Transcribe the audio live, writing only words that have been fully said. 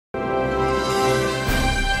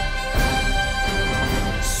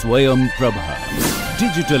Swayam Prabha.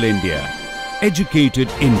 Digital India. Educated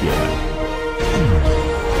India.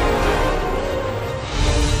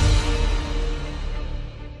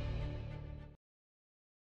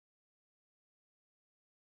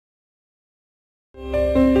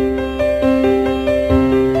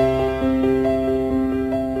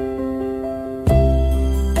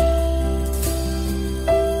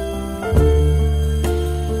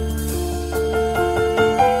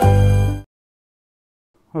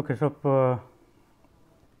 Okay, so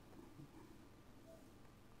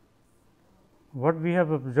what we have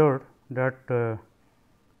observed that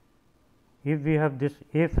if we have this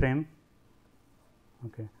A frame,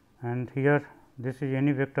 okay, and here this is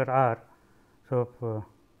any vector r. So,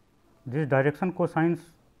 these direction cosines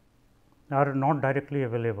are not directly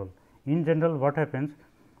available. In general, what happens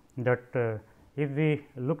that if we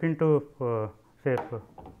look into say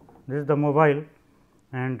this is the mobile,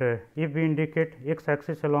 and if we indicate x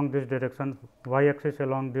axis along this direction, y axis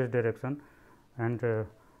along this direction, and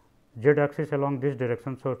z axis along this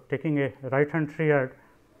direction. So, taking a right hand triad.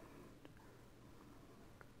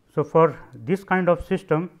 So, for this kind of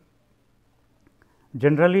system,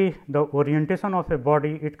 generally the orientation of a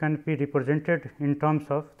body, it can be represented in terms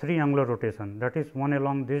of 3 angular rotation, that is one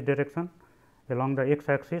along this direction along the x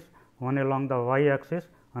axis, one along the y axis,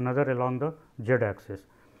 another along the z axis.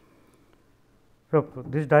 So,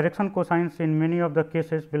 this direction cosines in many of the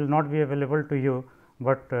cases will not be available to you,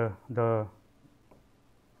 but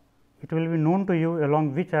it will be known to you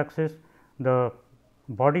along which axis the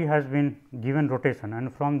body has been given rotation,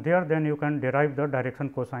 and from there then you can derive the direction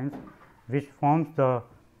cosines, which forms the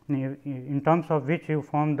in terms of which you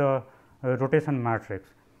form the rotation matrix.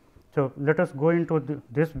 So, let us go into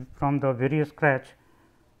this from the very scratch.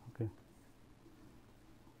 Okay.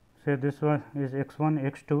 Say this one is x 1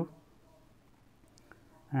 x 2,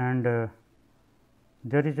 and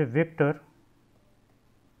there is a vector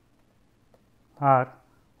r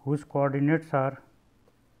whose coordinates are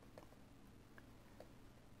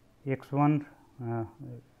x 1,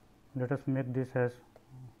 let us make this as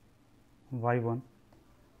y 1,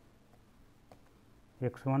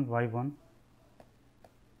 x 1 y 1.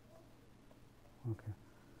 Okay.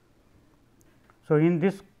 So, in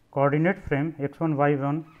this coordinate frame x 1 y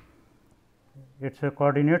 1, its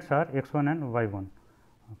coordinates are x 1 and y 1.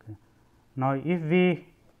 Okay. Now, if we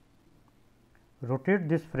rotate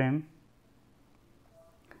this frame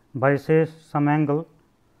by say some angle,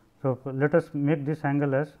 so let us make this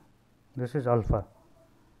angle as this is alpha,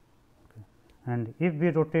 okay. And if we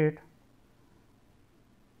rotate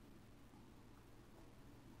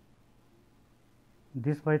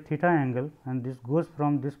this by theta angle, and this goes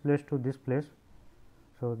from this place to this place.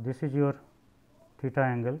 So, this is your theta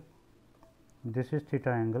angle, this is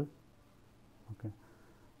theta angle. Okay.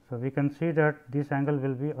 So, we can see that this angle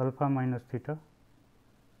will be alpha minus theta.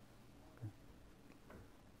 Okay.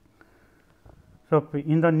 So,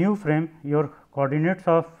 in the new frame, your coordinates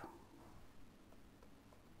of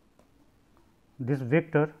this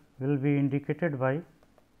vector will be indicated by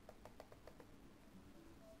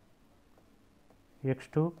x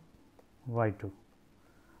 2 y 2.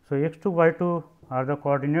 So, x 2 y 2 are the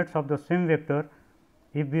coordinates of the same vector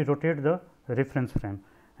if we rotate the reference frame,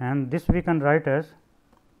 and this we can write as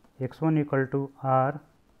x 1 equal to r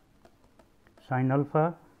sin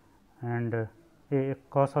alpha and a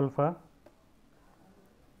cos alpha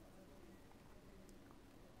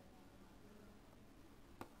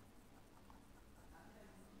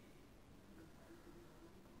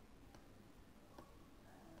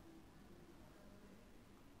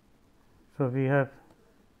So, we have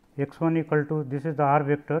x 1 equal to, this is the r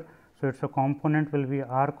vector. So, its a component will be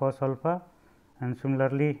r cos alpha, and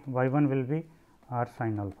similarly y 1 will be r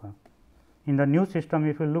sin alpha. In the new system,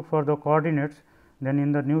 if you look for the coordinates, then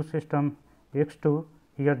in the new system x 2,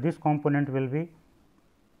 here this component will be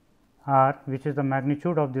r, which is the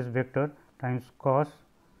magnitude of this vector, times cos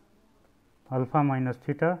alpha minus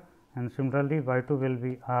theta, and similarly y 2 will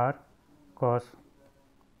be r cos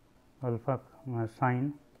alpha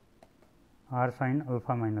sin r sin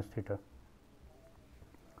alpha minus theta.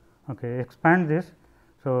 Okay, expand this.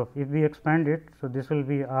 So, if we expand it, so this will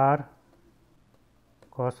be r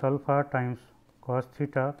cos alpha times cos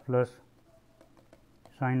theta plus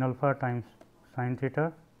sin alpha times sin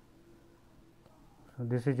theta. So,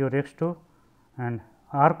 this is your x 2, and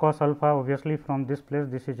r cos alpha, obviously from this place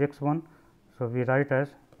this is x 1. So, we write as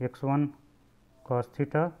x 1 cos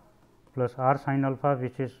theta plus r sin alpha,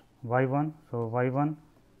 which is y 1. So, y 1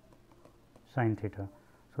 sin theta.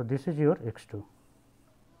 So, this is your x 2.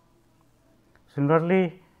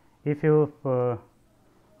 Similarly, if you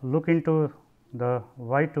look into the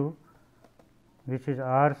y 2, which is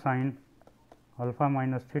r sin alpha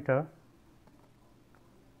minus theta,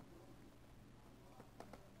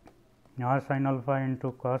 r sin alpha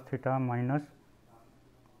into cos theta minus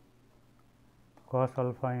cos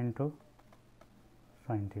alpha into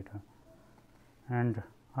sin theta, and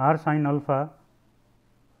r sin alpha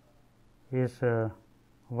is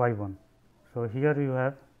y 1. So, here you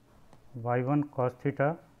have y 1 cos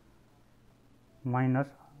theta minus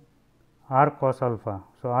r cos alpha.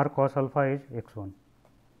 So, r cos alpha is x 1.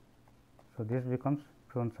 So, this becomes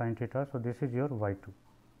x 1 sin theta. So, this is your y 2.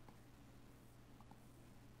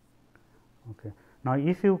 Okay. Now,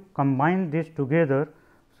 if you combine this together,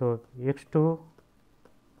 so x 2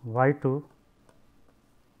 y 2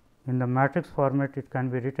 in the matrix format, it can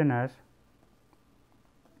be written as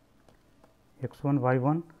x 1 y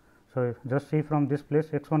 1. So, just see from this place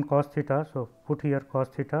x 1 cos theta. So, put here cos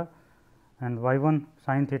theta and y 1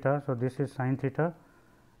 sin theta. So, this is sin theta,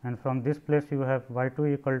 and from this place you have y 2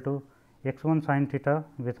 equal to x 1 sin theta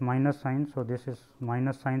with minus sin. So, this is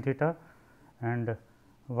minus sin theta and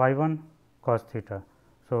y 1 cos theta.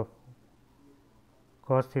 So,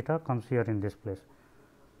 cos theta comes here in this place.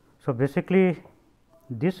 So, basically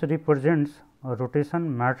this represents a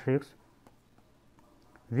rotation matrix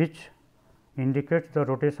which indicates the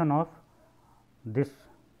rotation of this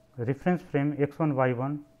reference frame x 1 y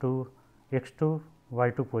 1 to x 2 y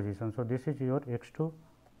 2 position. So, this is your x 2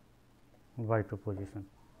 y 2 position.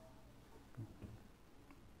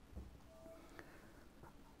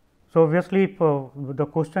 So, obviously, the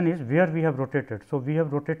question is where we have rotated. So, we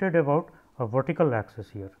have rotated about a vertical axis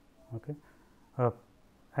here, okay,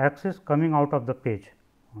 axis coming out of the page,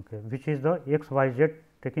 okay, which is the x y z,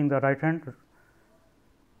 taking the right hand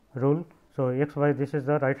rule. So, x y, this is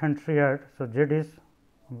the right hand triad. So, z is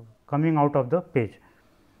coming out of the page.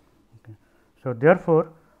 Okay. So,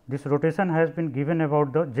 therefore, this rotation has been given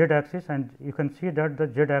about the z axis, and you can see that the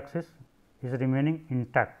z axis is remaining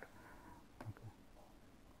intact. Okay.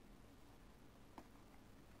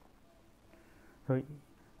 So,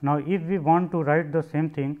 now if we want to write the same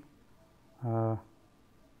thing,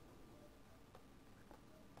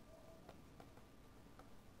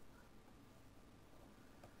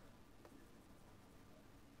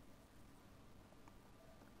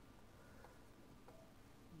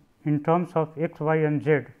 in terms of x, y and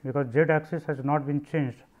z, because z axis has not been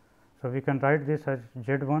changed. So, we can write this as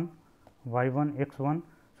z 1, y 1, x 1.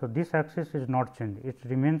 So, this axis is not changed, it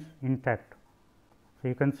remains intact. So,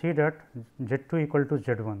 you can see that z 2 equal to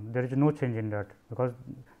z 1, there is no change in that, because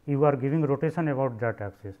you are giving rotation about that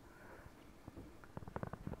axis,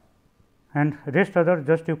 and rest other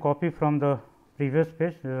just you copy from the previous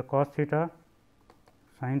page, cos theta,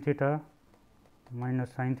 sin theta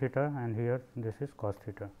minus sin theta, and here this is cos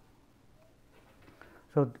theta.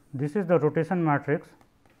 So, this is the rotation matrix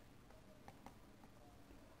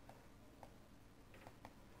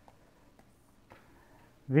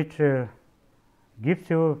which gives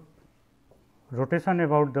you rotation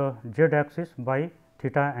about the z axis by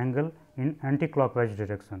theta angle in anti-clockwise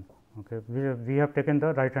direction. Okay. We have taken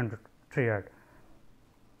the right hand triad.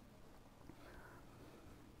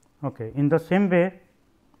 Okay. In the same way,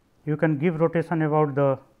 you can give rotation about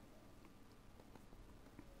the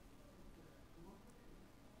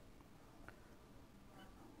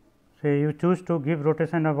say you choose to give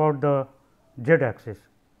rotation about the z axis.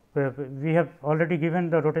 We have already given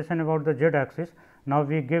the rotation about the z axis. Now,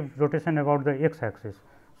 we give rotation about the x axis.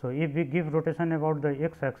 So, if we give rotation about the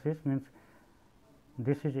x axis, means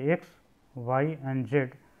this is x, y and z.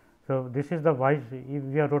 So, this is the y, if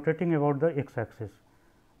we are rotating about the x axis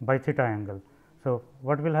by theta angle. So,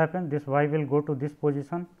 what will happen? This y will go to this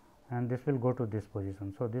position and this will go to this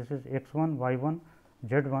position. So, this is x 1, y 1,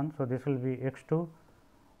 z 1. So, this will be x 2,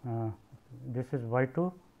 this is y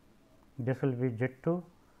 2, this will be z 2,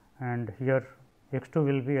 and here x 2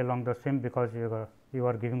 will be along the same, because you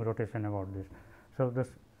are giving rotation about this. So, the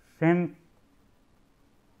same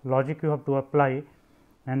logic you have to apply,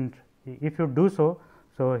 and if you do so,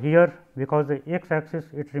 so here because the x axis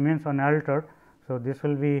it remains unaltered. So, this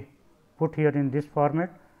will be put here in this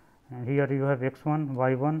format, and here you have x 1,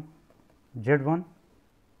 y 1, z 1.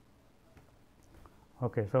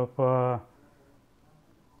 Okay. So,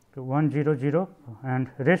 1 0 0, and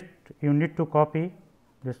rest you need to copy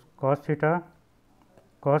this cos theta,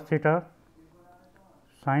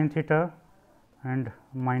 sin theta and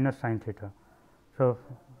minus sin theta. So,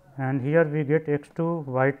 and here we get x 2,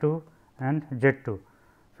 y 2 and z 2.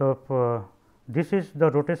 So, this is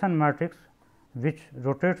the rotation matrix which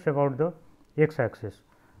rotates about the x axis,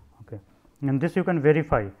 okay. And this you can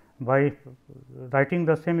verify by writing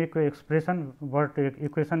the same expression what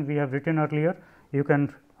equation we have written earlier, you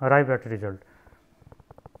can arrive at result.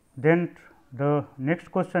 Then the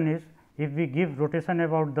next question is, if we give rotation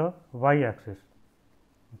about the y axis.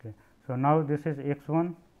 Okay. So, now this is x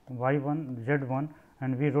 1, y 1, z 1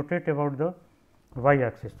 and we rotate about the y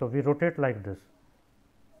axis. So, we rotate like this.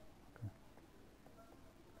 Okay.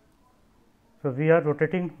 So, we are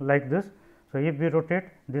rotating like this. So, if we rotate,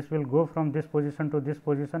 this will go from this position to this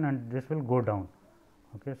position and this will go down.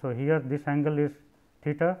 Okay. So, here this angle is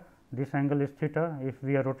theta, this angle is theta if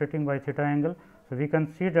we are rotating by theta angle. So, we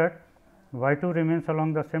can see that y 2 remains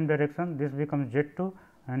along the same direction, this becomes z 2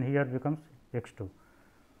 and here becomes x 2.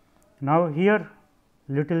 Now, here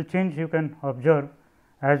little change you can observe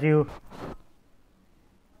as you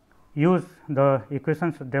use the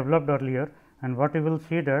equations developed earlier, and what you will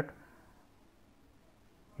see that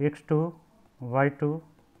x 2, y 2,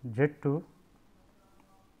 z 2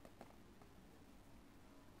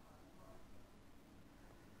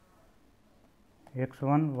 x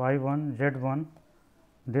 1, y 1, z 1,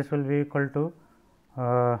 this will be equal to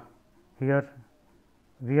here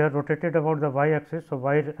we are rotated about the y axis. So,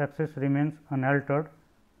 y axis remains unaltered.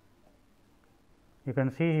 You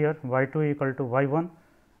can see here y 2 equal to y 1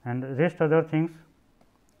 and rest other things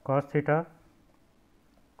cos theta,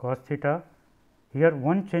 here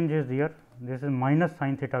one change is here, this is minus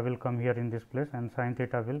sin theta will come here in this place and sin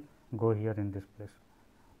theta will go here in this place.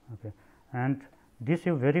 Okay. And this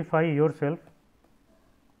you verify yourself.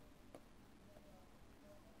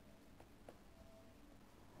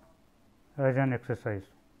 As an exercise.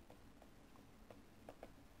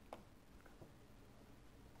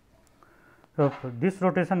 So, this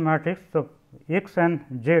rotation matrix, so x and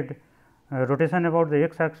z rotation about the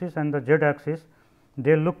x axis and the z axis,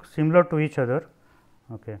 they look similar to each other,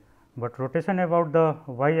 okay. But rotation about the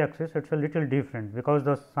y axis, it is a little different, because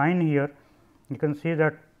the sign here you can see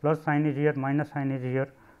that plus sign is here, minus sign is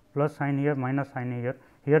here, plus sign here, minus sign here.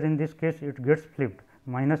 Here in this case it gets flipped,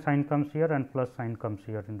 minus sign comes here and plus sign comes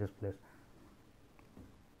here in this place.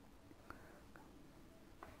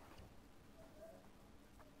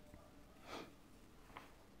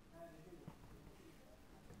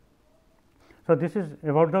 So, this is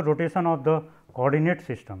about the rotation of the coordinate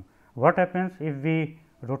system. What happens if we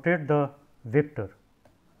rotate the vector?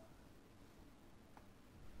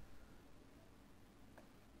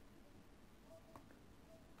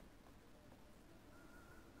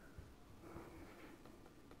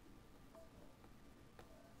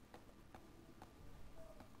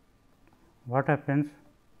 What happens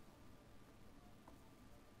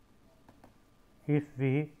if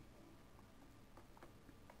we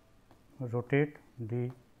rotate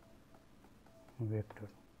the vector?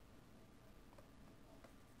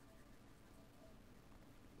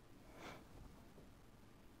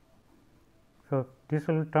 So, this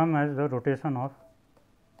will term as the rotation of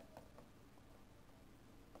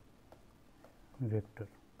vector.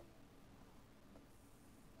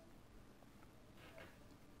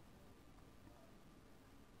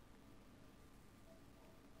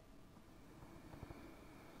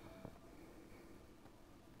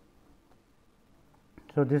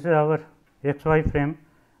 So, this is our x y frame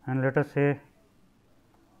and let us say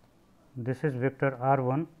this is vector r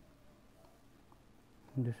 1,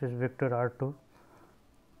 this is vector r 2.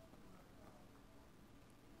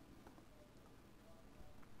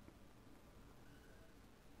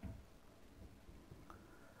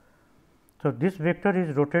 So, this vector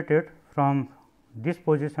is rotated from this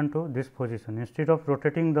position to this position. Instead of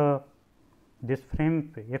rotating this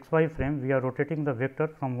frame x y frame, we are rotating the vector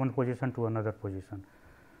from one position to another position.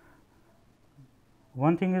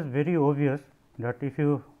 One thing is very obvious, that if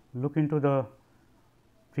you look into the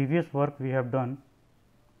previous work we have done.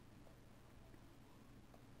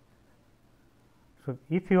 So,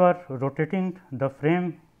 if you are rotating the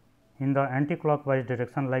frame in the anti-clockwise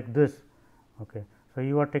direction like this, okay. So,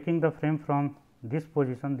 you are taking the frame from this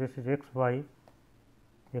position, this is x y,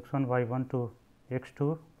 x 1 y 1 to x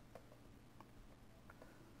 2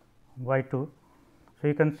 y 2. So,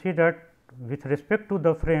 you can see that with respect to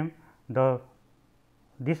the frame,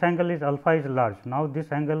 this angle is alpha is large. Now,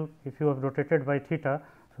 this angle if you have rotated by theta,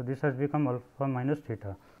 so this has become alpha minus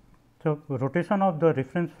theta. So, rotation of the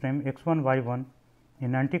reference frame x 1 y 1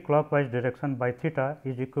 in anti-clockwise direction by theta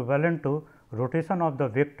is equivalent to rotation of the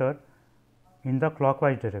vector in the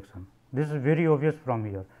clockwise direction. This is very obvious from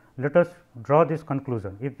here. Let us draw this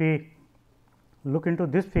conclusion. If we look into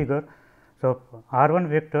this figure, so r 1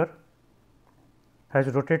 vector has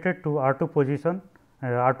rotated to r 2 position,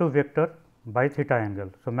 r 2 vector by theta angle.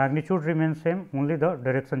 So, magnitude remains same, only the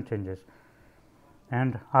direction changes,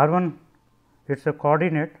 and r 1 it is a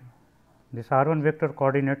coordinate, this r 1 vector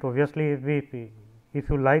coordinate. Obviously, if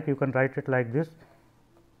you like, you can write it like this,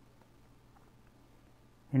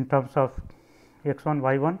 in terms of x 1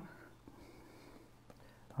 y 1,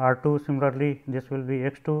 r 2 similarly this will be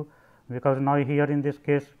x 2, because now here in this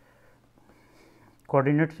case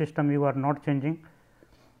coordinate system you are not changing.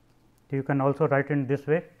 You can also write in this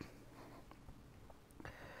way,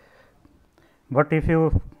 but if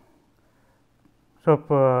you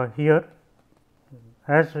here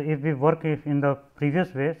as if we work in the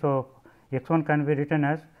previous way. So, x 1 can be written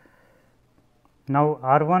as now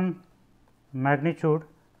r 1 magnitude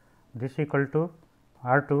this equal to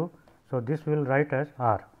r 2. So, this will write as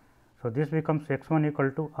r. So, this becomes x 1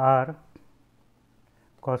 equal to r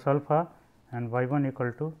cos alpha and y 1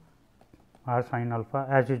 equal to r sin alpha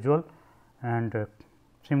as usual, and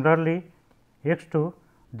similarly x 2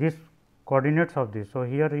 this coordinates of this. So,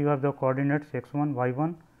 here you have the coordinates x 1 y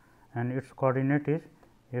 1 and its coordinate is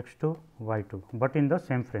x 2 y 2, but in the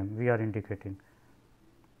same frame we are indicating.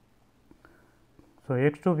 So,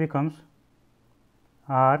 x 2 becomes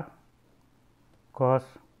r cos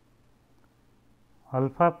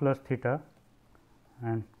alpha plus theta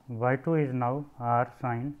and y 2 is now r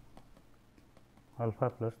sin alpha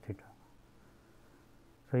plus theta.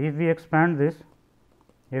 So, if we expand this,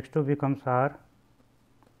 x 2 becomes r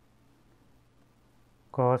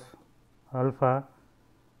cos alpha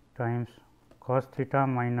times cos theta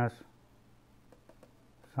minus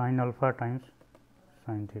sin alpha times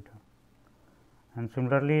sin theta, and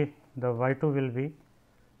similarly the y 2 will be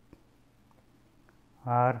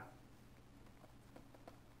r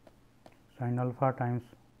sin alpha times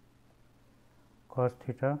cos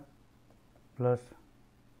theta plus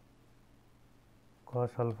cos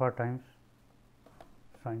alpha times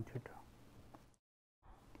sin theta.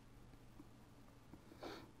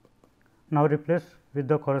 Now, replace with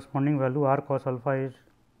the corresponding value r cos alpha is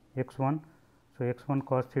x 1. So, x 1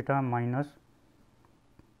 cos theta minus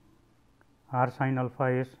r sin alpha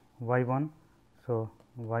is y 1. So,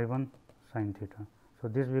 y 1 sin theta. So,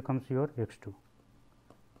 this becomes your x 2,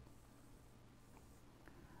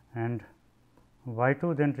 and y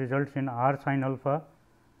 2 then results in r sin alpha,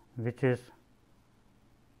 which is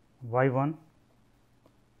y 1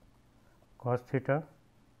 cos theta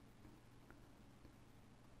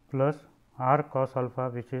plus r cos alpha,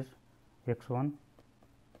 which is x 1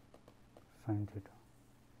 sin theta.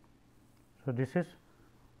 So, this is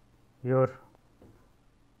your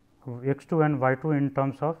x 2 and y 2 in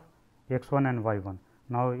terms of x 1 and y 1.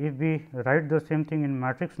 Now, if we write the same thing in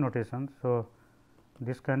matrix notation, so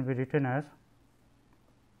this can be written as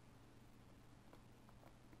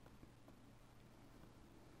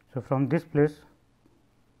from this place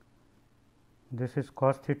this is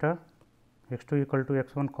cos theta, x 2 equal to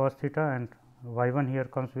x 1 cos theta, and y 1 here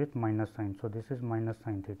comes with minus sign. So, this is minus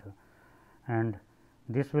sin theta, and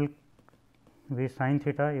this will be sin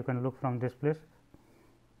theta. You can look from this place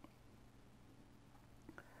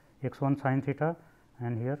x 1 sin theta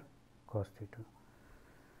and here cos theta.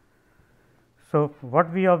 So,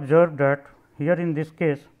 what we observed that here in this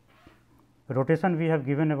case rotation we have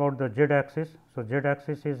given about the z axis. So, z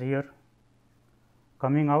axis is here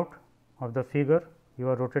coming out of the figure, you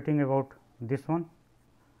are rotating about this one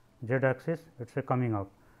z axis, it is a coming out.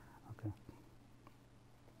 Okay.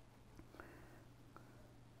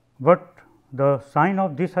 But the sign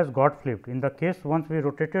of this has got flipped in the case once we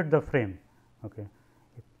rotated the frame. Okay.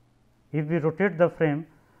 If we rotate the frame,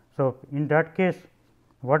 so in that case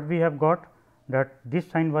what we have got, that this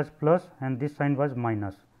sign was plus and this sign was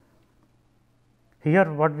minus.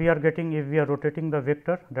 Here what we are getting, if we are rotating the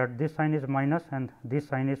vector, that this sign is minus and this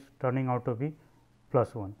sign is turning out to be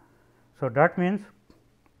plus 1. So, that means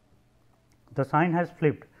the sign has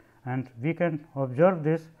flipped, and we can observe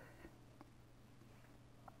this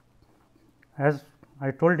as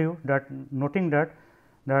I told you, that noting that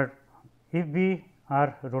if we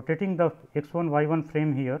are rotating the x 1 y 1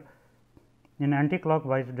 frame here in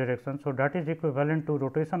anti-clockwise direction. So, that is equivalent to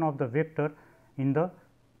rotation of the vector in the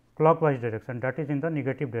clockwise direction, that is in the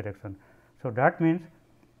negative direction. So, that means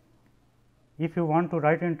if you want to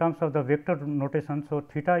write in terms of the vector notation, so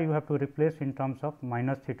theta you have to replace in terms of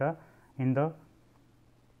minus theta in the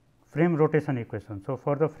frame rotation equation. So,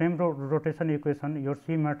 for the frame rotation equation, your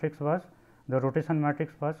C matrix was, the rotation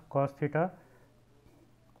matrix was cos theta,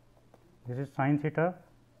 this is sin theta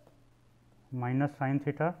minus sin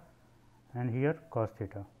theta and here cos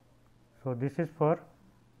theta. So, this is for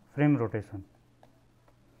frame rotation.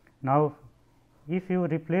 Now, if you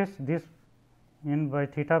replace this in by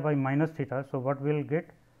theta by minus theta, so what we will get?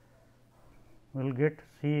 We will get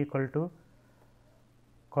C equal to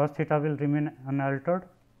cos theta will remain unaltered,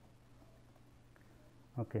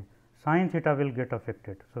 okay. Sin theta will get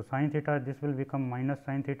affected. So, sin theta, this will become minus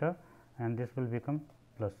sin theta and this will become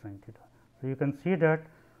plus sin theta. So, you can see that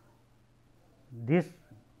this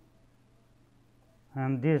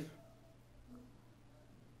and this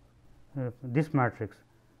matrix,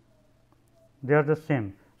 they are the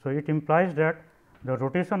same. So, it implies that the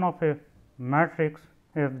rotation of a matrix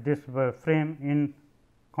this frame in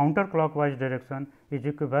counterclockwise direction is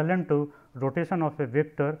equivalent to rotation of a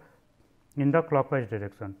vector in the clockwise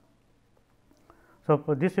direction. So,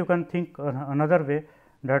 this you can think another way,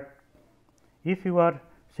 that if you are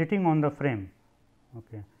sitting on the frame,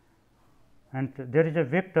 okay, and there is a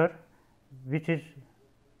vector which is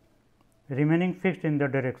remaining fixed in the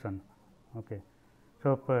direction. Okay.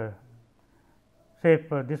 So, say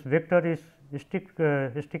this vector is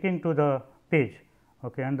sticking to the page,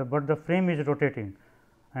 okay, and but the frame is rotating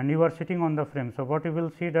and you are sitting on the frame. So, what you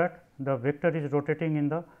will see that the vector is rotating in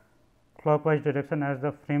the clockwise direction as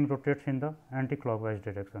the frame rotates in the anti-clockwise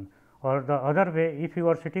direction, or the other way, if you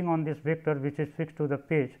are sitting on this vector which is fixed to the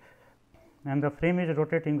page and the frame is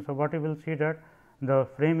rotating. So, what you will see that the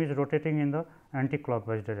frame is rotating in the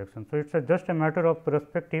anti-clockwise direction. So, it is just a matter of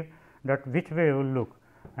perspective that which way you will look,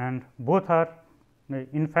 and both are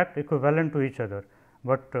in fact equivalent to each other,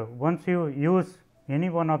 but once you use any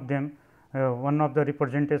one of them, one of the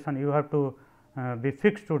representation, you have to be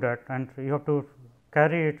fixed to that and you have to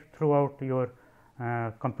carry it throughout your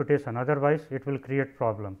computation, otherwise it will create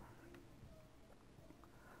problem.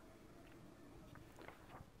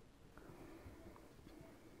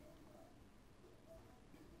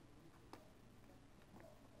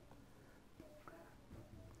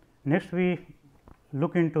 Next, we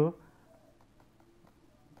look into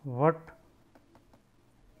what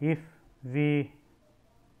if we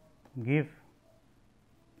give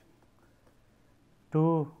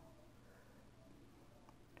two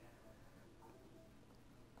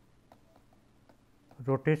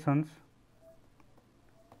rotations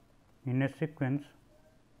in a sequence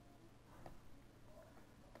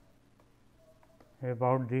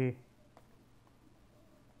about the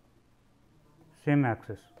same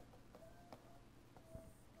axis.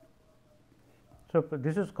 So,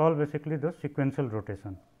 this is called basically the sequential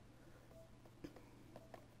rotation.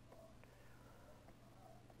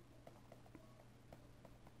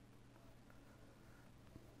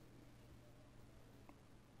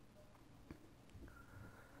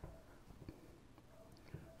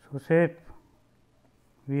 So, say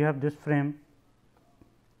we have this frame,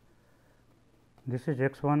 this is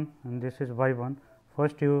x 1 and this is y 1.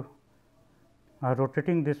 First, you are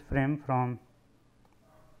rotating this frame from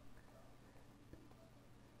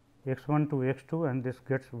x 1 to x 2 and this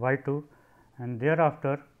gets y 2, and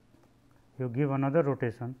thereafter you give another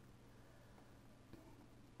rotation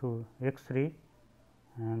to x 3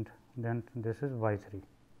 and then this is y 3.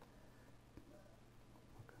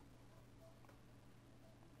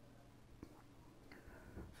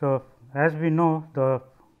 So, as we know the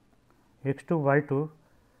x 2 y 2,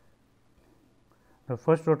 the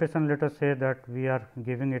first rotation, let us say that we are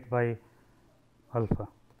giving it by alpha,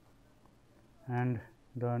 and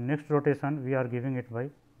the next rotation we are giving it by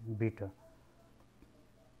beta.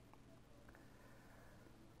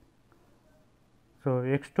 So,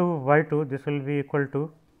 x 2 y 2, this will be equal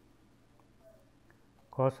to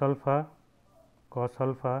cos alpha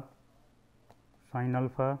sin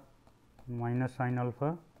alpha minus sin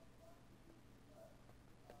alpha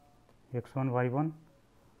x 1 y 1.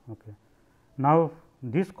 Okay. Now,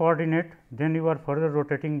 this coordinate, then you are further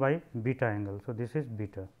rotating by beta angle. So, this is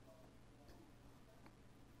beta.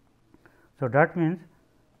 So, that means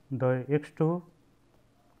the x 2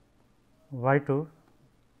 y 2,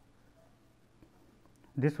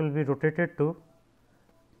 this will be rotated to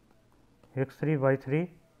x 3 y 3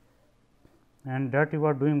 and that you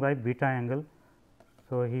are doing by beta angle.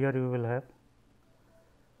 So, here you will have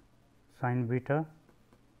sin beta,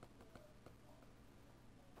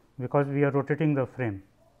 because we are rotating the frame.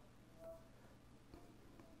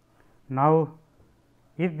 Now,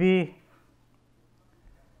 if we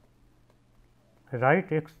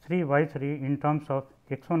write x 3 y 3 in terms of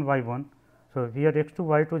x 1 y 1. So, here x 2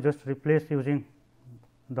 y 2 just replace using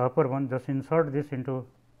the upper one, just insert this into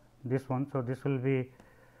this one. So, this will be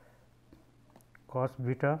cos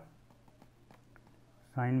beta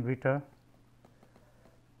sin beta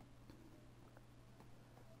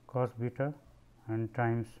cos beta and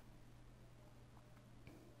times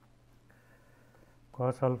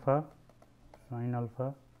cos alpha sin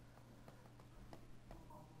alpha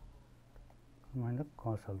minus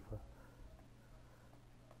cos alpha.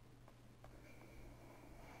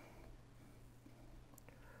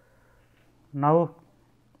 Now,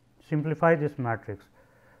 simplify this matrix.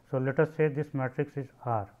 So, let us say this matrix is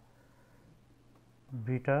R,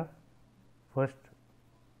 beta first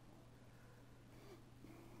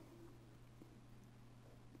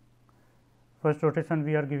first rotation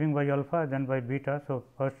we are giving by alpha, then by beta. So,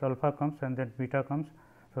 first alpha comes and then beta comes.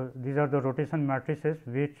 So, these are the rotation matrices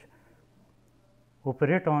which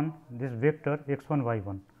operate on this vector x 1 y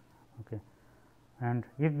 1. Okay. And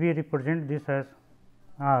if we represent this as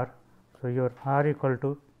r, so your r equal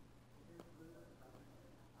to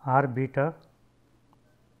r beta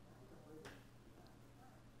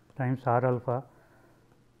times r alpha,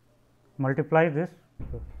 multiply this,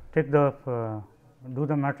 take the do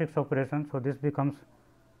the matrix operation. So, this becomes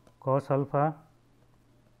cos alpha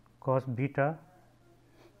cos beta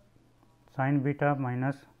sin beta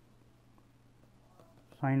minus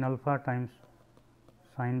sin alpha times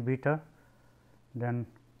sin beta, then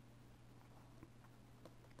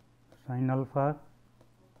sin alpha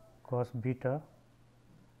cos beta,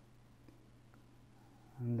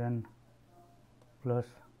 and then plus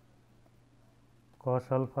cos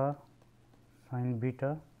alpha sin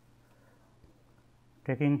beta,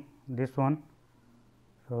 taking this one.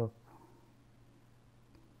 So,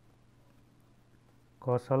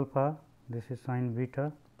 cos alpha, this is sin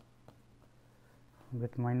beta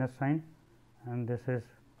with minus sign, and this is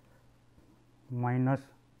minus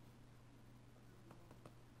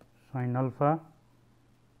sin alpha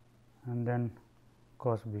and then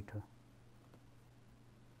cos beta.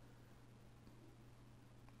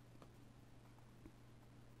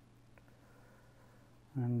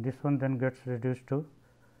 And this one then gets reduced to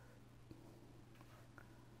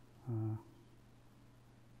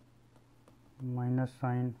minus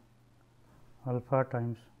sin alpha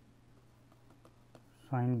times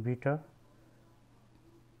sin beta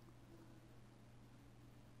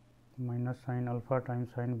minus sin alpha times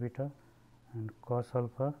sin beta and cos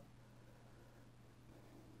alpha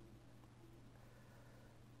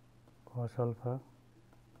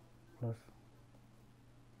plus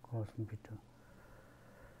cos beta.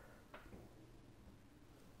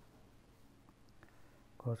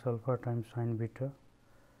 Cos alpha times sin beta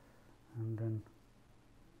and then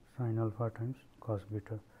sin alpha times cos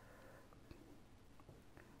beta.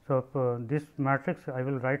 So, this matrix I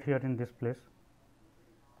will write here in this place.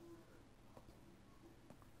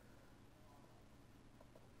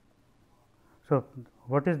 So,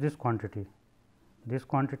 what is this quantity? This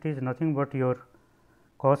quantity is nothing but your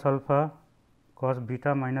cos alpha cos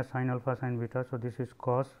beta minus sin alpha sin beta. So, this is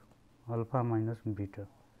cos alpha minus beta,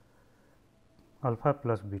 alpha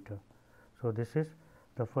plus beta. So, this is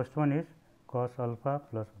the first one is cos alpha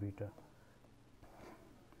plus beta.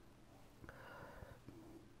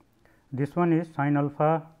 This one is sin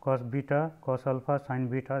alpha cos beta cos alpha sin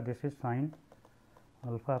beta, this is sin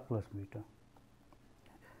alpha plus beta.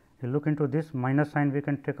 You look into this, minus sign we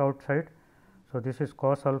can take outside. So, this is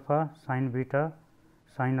cos alpha sin beta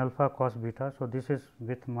sin alpha cos beta. So, this is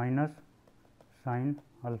with minus sin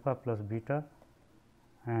alpha plus beta,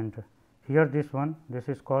 and here this one, this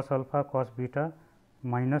is cos alpha cos beta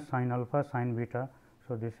minus sin alpha sin beta.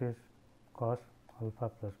 So, this is cos alpha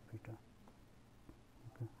plus beta.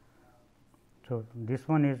 Okay. So, this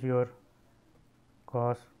one is your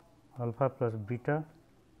cos alpha plus beta,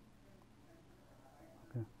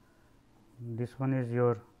 okay. This one is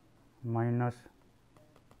your minus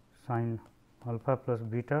sin alpha plus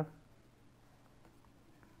beta,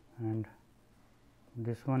 and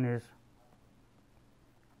this one is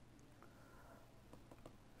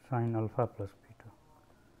sin alpha plus beta.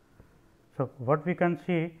 So, what we can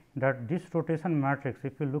see that this rotation matrix,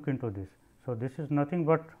 if you look into this, so this is nothing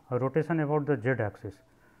but a rotation about the z axis.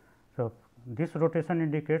 So, this rotation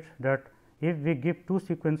indicates that if we give two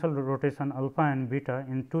sequential rotation alpha and beta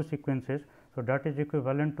in two sequences, so that is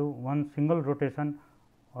equivalent to one single rotation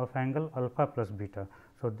of angle alpha plus beta.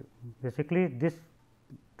 So, basically these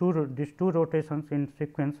two rotations in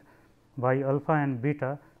sequence by alpha and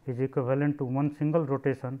beta is equivalent to one single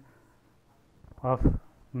rotation of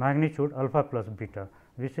magnitude alpha plus beta,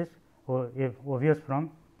 which is obvious from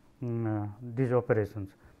these operations.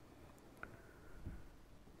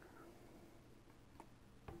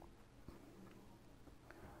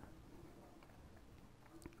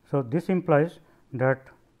 So, this implies that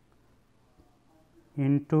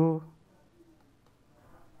in two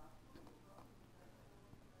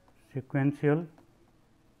sequential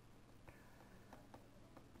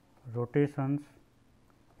rotations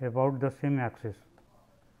about the same axis,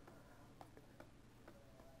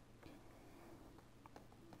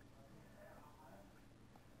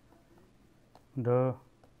 the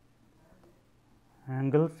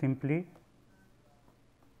angle simply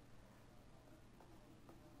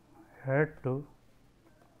had to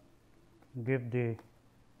give the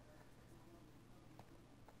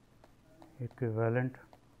equivalent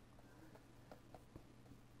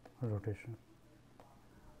rotation.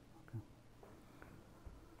 Okay.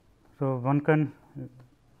 So,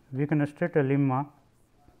 we can state a lemma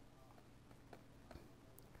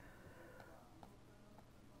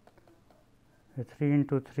a 3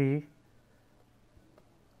 into 3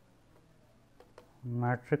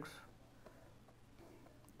 matrix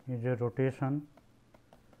is a rotation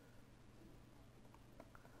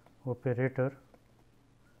operator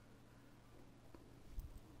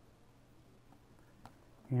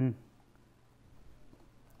in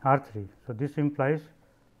R3. So, this implies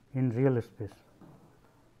in real space.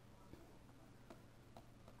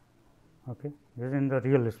 Okay. This is in the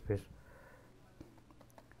real space.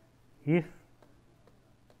 If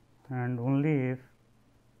and only if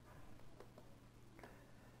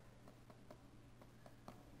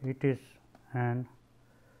it is an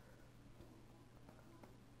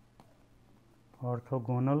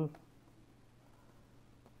orthogonal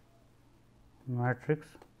matrix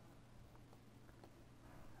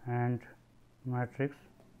and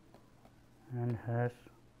has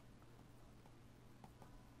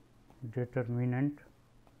determinant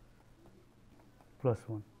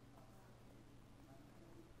 +1.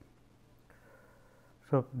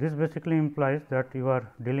 So, this basically implies that you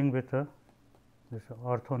are dealing with this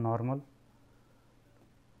orthonormal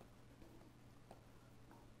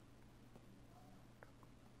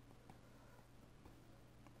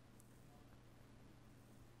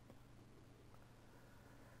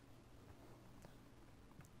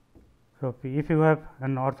So, if you have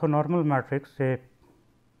an orthonormal matrix say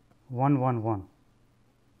 1 1 1,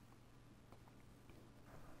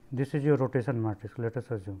 this is your rotation matrix, let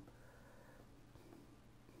us assume.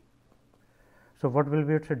 So, what will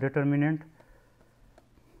be its determinant?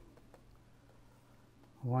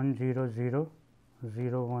 1 0 0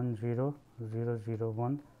 0 1 0 0 0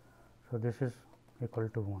 1. So, this is equal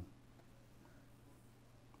to 1.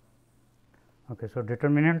 Okay, so,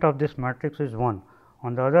 determinant of this matrix is 1.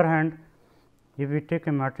 On the other hand, if we take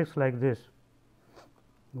a matrix like this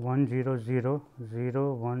 1 0 0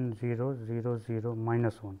 0 1 0 0 0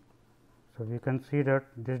 minus 1. So, we can see that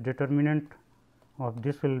this determinant of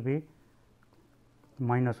this will be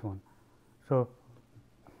minus 1. So,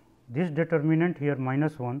 this determinant here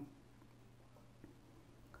minus 1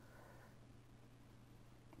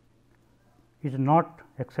 is not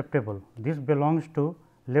acceptable. This belongs to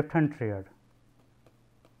left hand triad.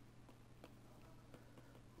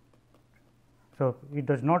 So, it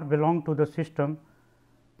does not belong to the system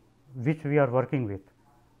which we are working with.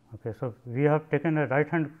 Okay. So, we have taken a right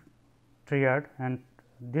hand triad and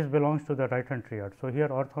this belongs to the right hand triad. So, here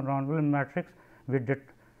orthonormal matrix with it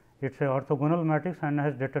is a orthogonal matrix and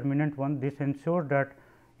has determinant 1. This ensures that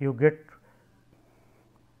you get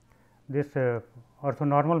this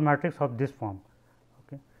orthonormal matrix of this form.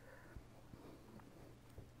 Okay.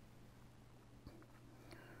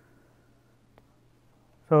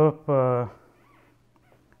 So,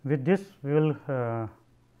 with this we will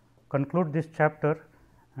conclude this chapter,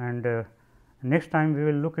 and next time we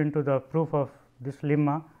will look into the proof of this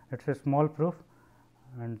lemma. It is a small proof,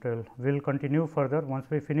 and we will continue further once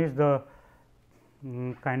we finish the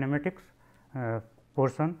kinematics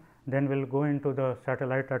portion, then we will go into the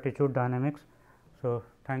satellite attitude dynamics. So,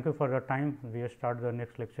 thank you for the time. We will start the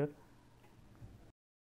next lecture.